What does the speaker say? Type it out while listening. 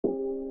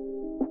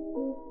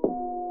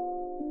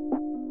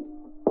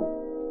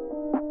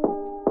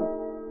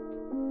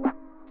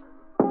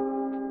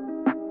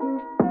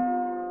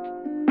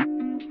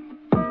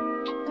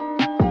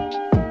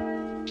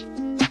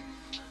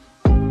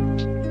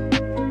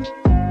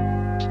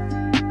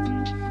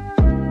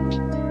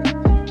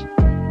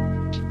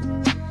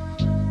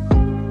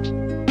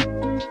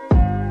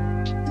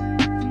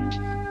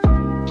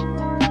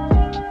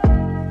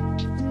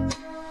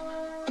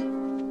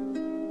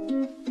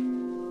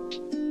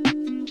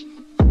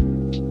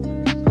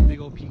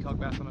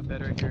bass on a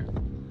bed right here.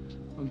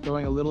 I'm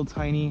throwing a little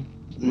tiny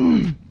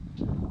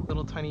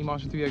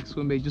Monster 3X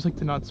swim bait, just like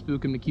to not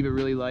spook him, to keep it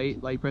really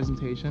light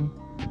presentation.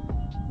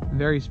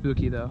 Very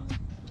spooky though.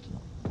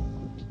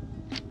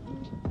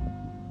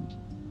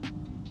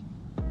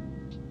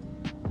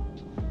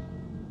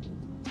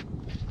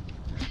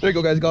 There you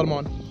go, guys. Got him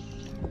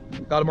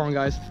on. Got him on,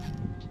 guys.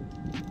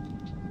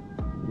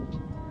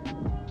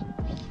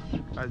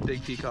 Guys,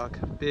 big peacock.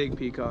 Big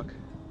peacock.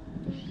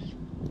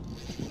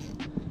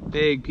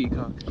 Big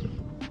peacock.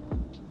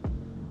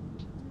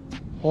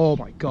 Oh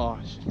my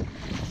gosh.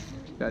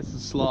 Guys, it's a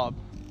slob.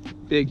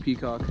 Big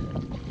peacock.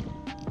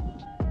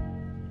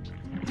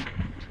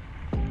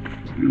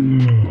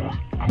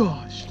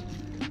 Gosh.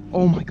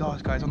 Oh my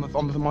gosh, guys. On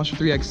the Monster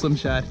 3X Slim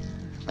Shad.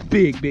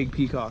 Big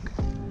peacock.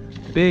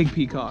 Big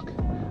peacock.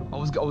 I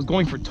was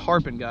going for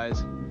tarpon,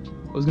 guys.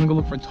 I was gonna go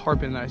look for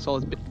tarpon and I saw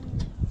this big.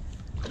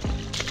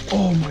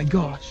 Oh my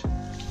gosh.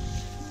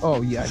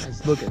 Oh yeah,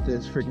 guys, look at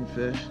this freaking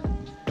fish.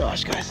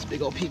 Gosh, guys,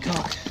 big old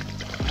peacock.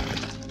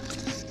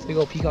 Big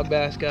old peacock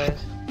bass,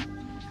 guys.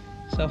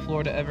 South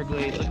Florida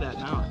Everglades. Look at that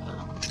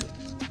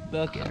mouth.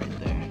 Bucket right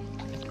there.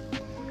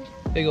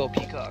 Big old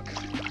peacock.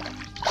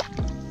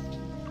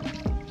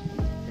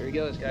 Here he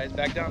goes, guys.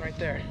 Back down right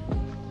there.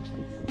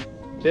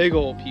 Big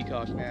old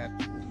peacock, man.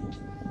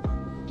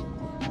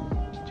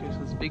 Cheers,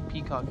 this big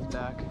peacock is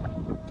back.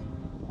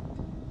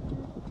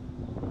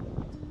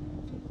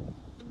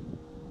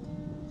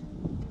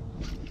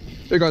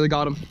 There, guys, I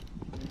got him.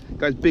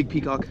 Guys, big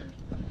peacock.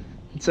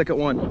 Second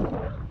one.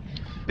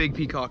 Big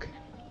peacock.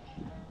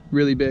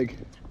 Really big.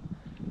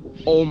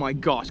 Oh my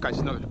gosh, guys,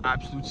 another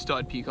absolute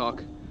stud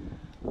peacock.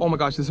 Oh my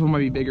gosh, this one might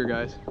be bigger,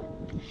 guys.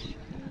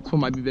 This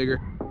one might be bigger.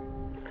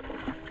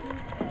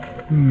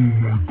 Oh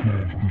my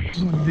god. This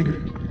one might be bigger.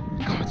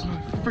 God, it's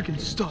another freaking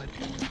stud.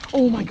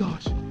 Oh my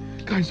gosh.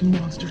 Guys, a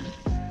monster.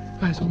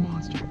 Guys, a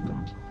monster.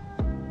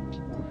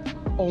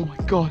 Oh my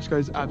gosh,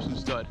 guys, absolute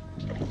stud.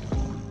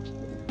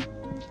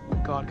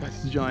 God, guys,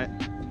 it's a giant.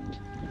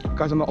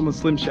 Guys, on the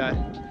Slim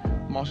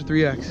Shad, Monster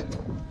 3X.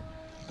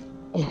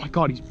 Oh my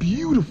god, he's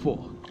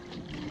beautiful.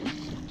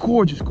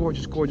 Gorgeous,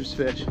 gorgeous, gorgeous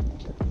fish.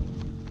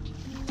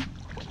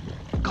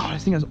 God,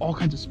 this thing has all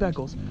kinds of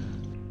speckles.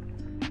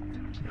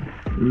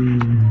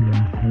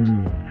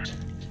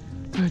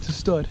 It's a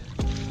stud.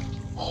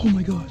 Oh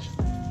my gosh.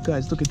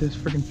 Guys, look at this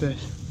freaking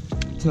fish.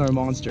 It's another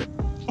monster.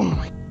 Oh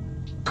my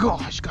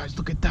gosh, guys,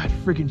 look at that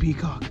freaking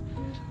peacock.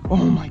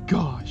 Oh my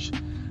gosh.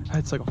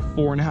 That's like a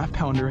 4.5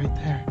 pounder right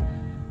there.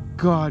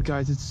 God,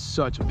 guys, it's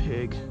such a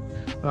pig.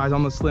 Guys,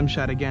 on the Slim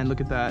Shad again, look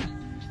at that.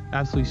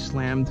 Absolutely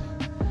slammed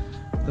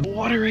the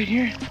water right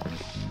here.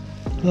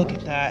 Look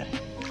at that.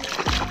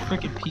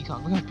 Freaking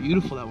peacock. Look how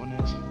beautiful that one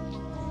is.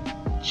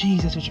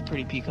 Jeez, that's such a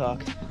pretty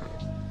peacock.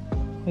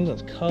 Look at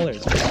those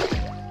colors.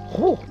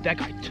 Oh, that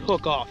guy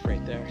took off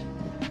right there.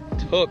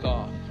 Took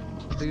off.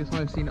 Biggest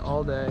one I've seen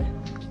all day.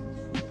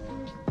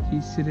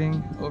 He's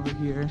sitting over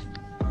here.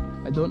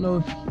 I don't know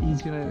if I'm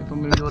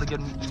gonna be able to get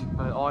him to eat,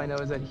 but all I know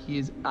is that he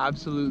is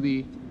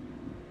absolutely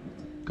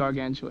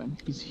gargantuan.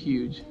 He's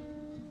huge.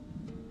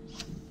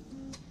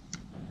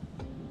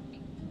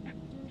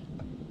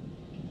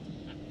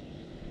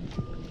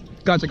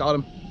 Guys, I got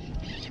him.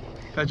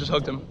 Guys, just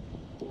hooked him.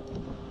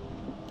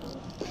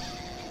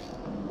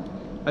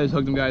 I just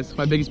hooked him, guys.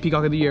 My biggest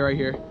peacock of the year right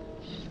here.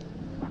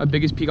 My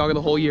biggest peacock of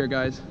the whole year,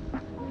 guys.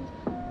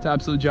 It's an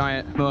absolute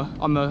giant.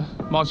 On the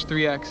Monster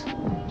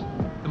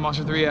 3X. The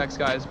Monster 3X,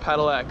 guys.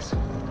 Paddle X.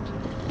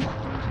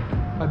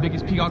 My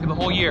biggest peacock of the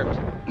whole year.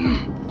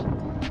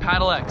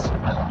 Paddle X.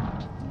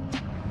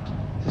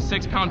 It's a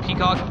 6-pound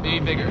peacock, maybe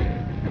bigger.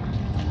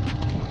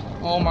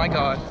 Oh my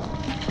god.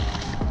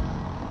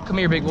 Come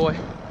here, big boy.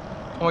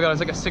 Oh my god, it's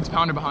like a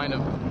 6-pounder behind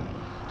him.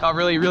 Got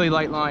really, really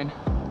light line.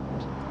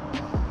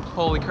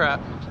 Holy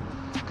crap.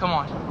 Come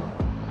on.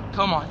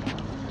 Come on.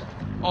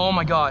 Oh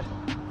my god.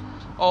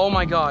 Oh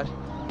my god.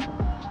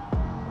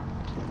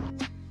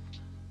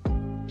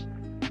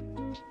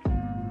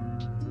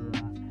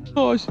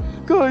 Gosh,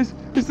 guys,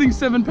 this thing's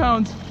 7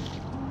 pounds.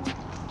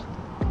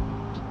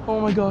 Oh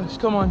my gosh,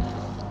 come on.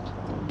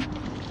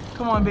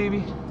 Come on,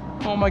 baby.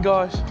 Oh my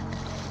gosh.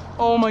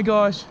 Oh my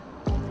gosh.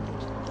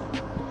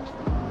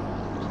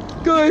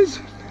 Guys,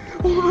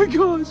 oh my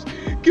gosh,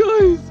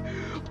 guys.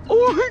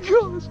 Oh my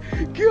gosh,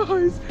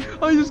 guys,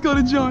 I just got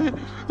a giant.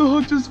 The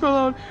hook just fell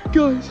out.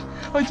 Guys,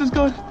 I just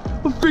got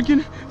a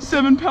freaking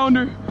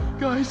 7-pounder.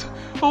 Guys,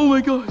 oh my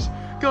gosh,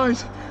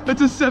 guys,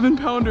 that's a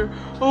 7-pounder.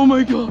 Oh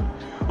my god,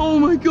 oh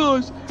my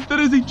gosh, that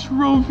is a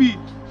trophy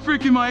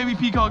freaking Miami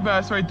peacock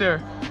bass right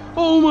there.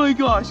 Oh my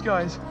gosh,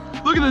 guys,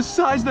 look at the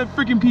size of that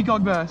freaking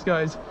peacock bass,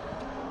 guys.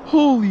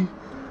 Holy.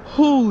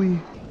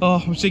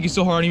 Oh, I'm shaking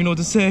so hard, I don't even know what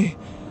to say.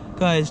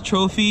 Guys,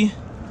 trophy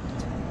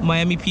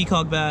Miami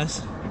peacock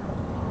bass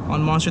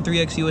on Monster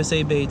 3X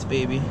USA baits,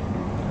 baby.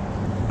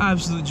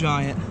 Absolute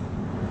giant.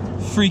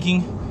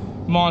 Freaking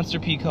monster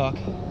peacock.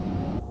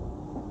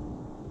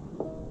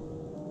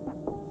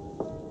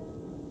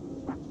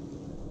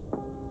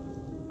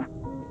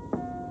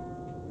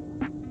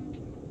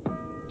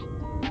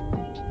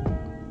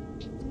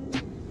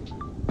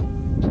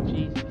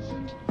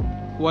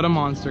 What a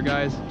monster,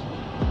 guys.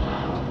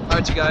 All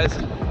right, you guys.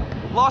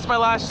 Lost my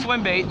last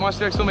swim bait,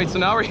 Monster X swim bait, so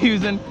now we're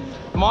using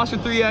Monster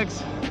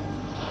 3X.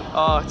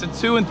 It's a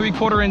 2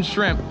 3/4 inch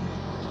shrimp.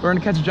 We're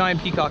gonna catch a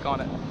giant peacock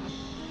on it.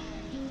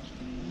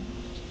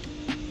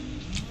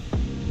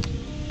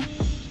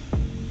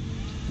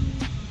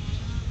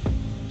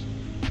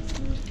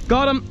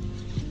 Got him.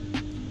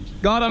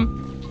 Got him.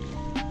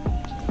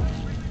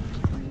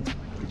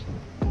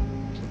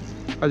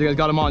 All right, you guys,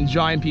 got him on,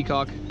 giant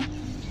peacock.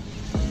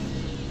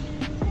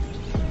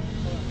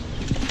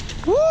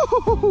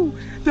 Woo!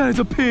 That is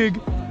a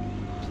pig.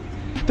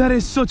 That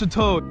is such a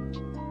toad.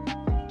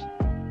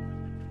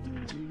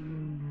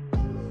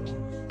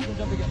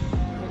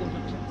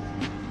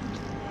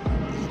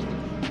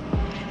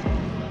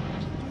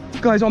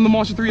 Guys, on the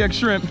Monster 3X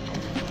shrimp.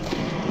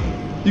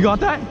 You got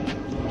that?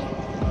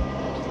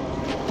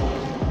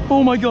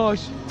 Oh my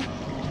gosh.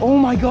 Oh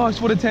my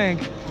gosh, what a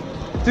tank.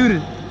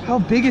 Dude, how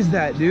big is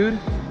that, dude?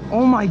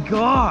 Oh my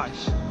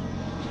gosh.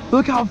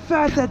 Look how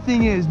fat that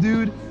thing is,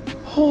 dude.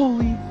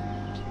 Holy,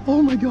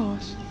 oh my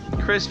gosh.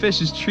 Chris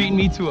Fish is treating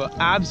me to an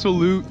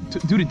absolute,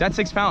 dude, that's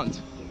 6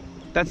 pounds.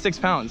 That's 6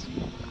 pounds.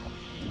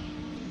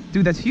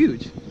 Dude, that's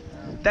huge.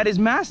 That is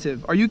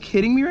massive. Are you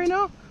kidding me right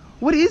now?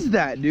 What is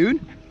that, dude?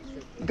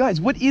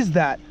 Guys, what is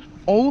that?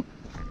 Oh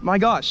my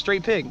gosh,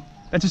 straight pig.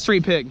 That's a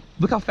straight pig.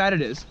 Look how fat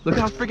it is. Look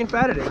how freaking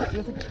fat it is.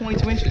 It's like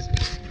 22 inches.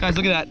 Guys,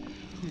 look at that.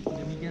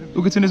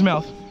 Look what's in his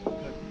mouth.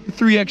 The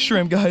 3X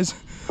shrimp, guys.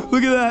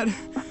 Look at that.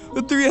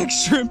 The 3X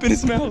shrimp in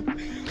his mouth.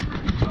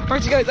 All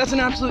right, you guys, that's an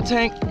absolute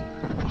tank.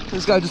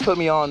 This guy just put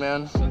me on,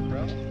 man.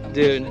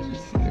 Dude.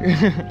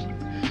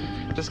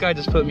 This guy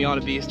just put me on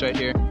a beast right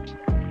here.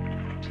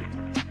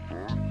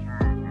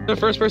 The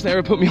first person that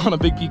ever put me on a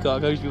big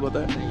peacock. How do you feel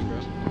about that? Thank you,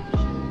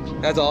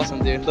 bro. That's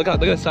awesome, dude. Look at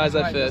the size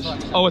of that fish.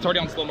 Oh, it's already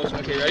on slow motion.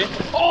 Okay, ready?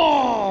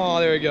 Oh,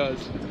 there he goes.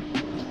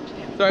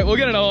 All right, we'll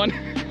get another one.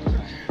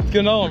 Let's get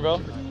another one,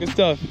 bro. Good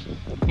stuff.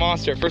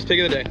 Monster, first pig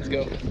of the day. Let's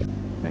go.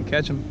 Hey,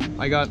 catch him.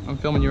 I'm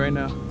filming you right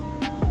now.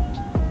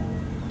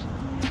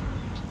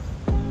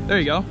 There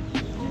you go.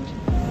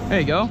 There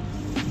you go.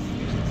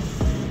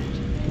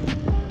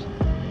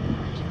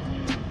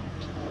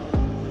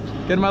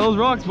 Get him out of those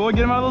rocks, boy.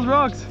 Get him out of those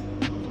rocks.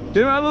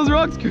 Get him out of those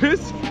rocks,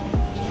 Chris.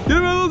 Get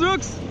him out of those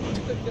rocks.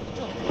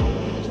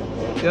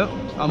 Yep,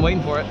 I'm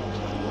waiting for it.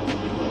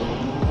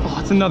 Oh,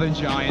 it's another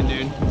giant,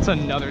 dude. It's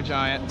another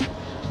giant.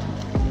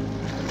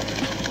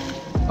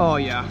 Oh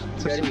yeah,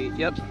 it's a sweet.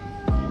 Yep.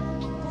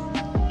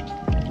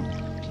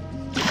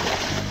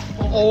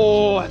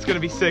 Oh, that's gonna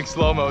be sick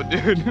slow-mo,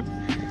 dude.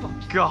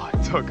 God,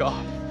 it took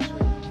off.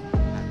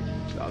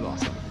 That was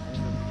awesome.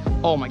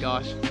 Oh my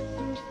gosh.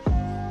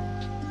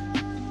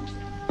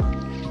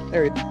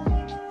 There he is.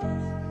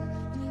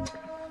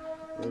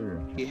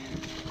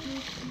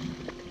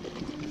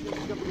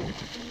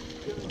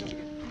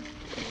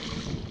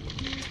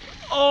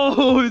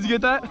 Oh, did you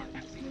get that?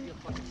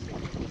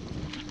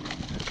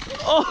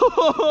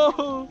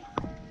 Oh!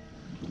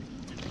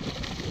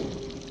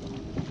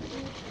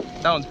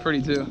 That one's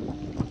pretty too.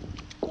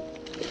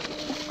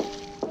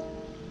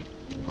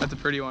 That's a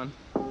pretty one.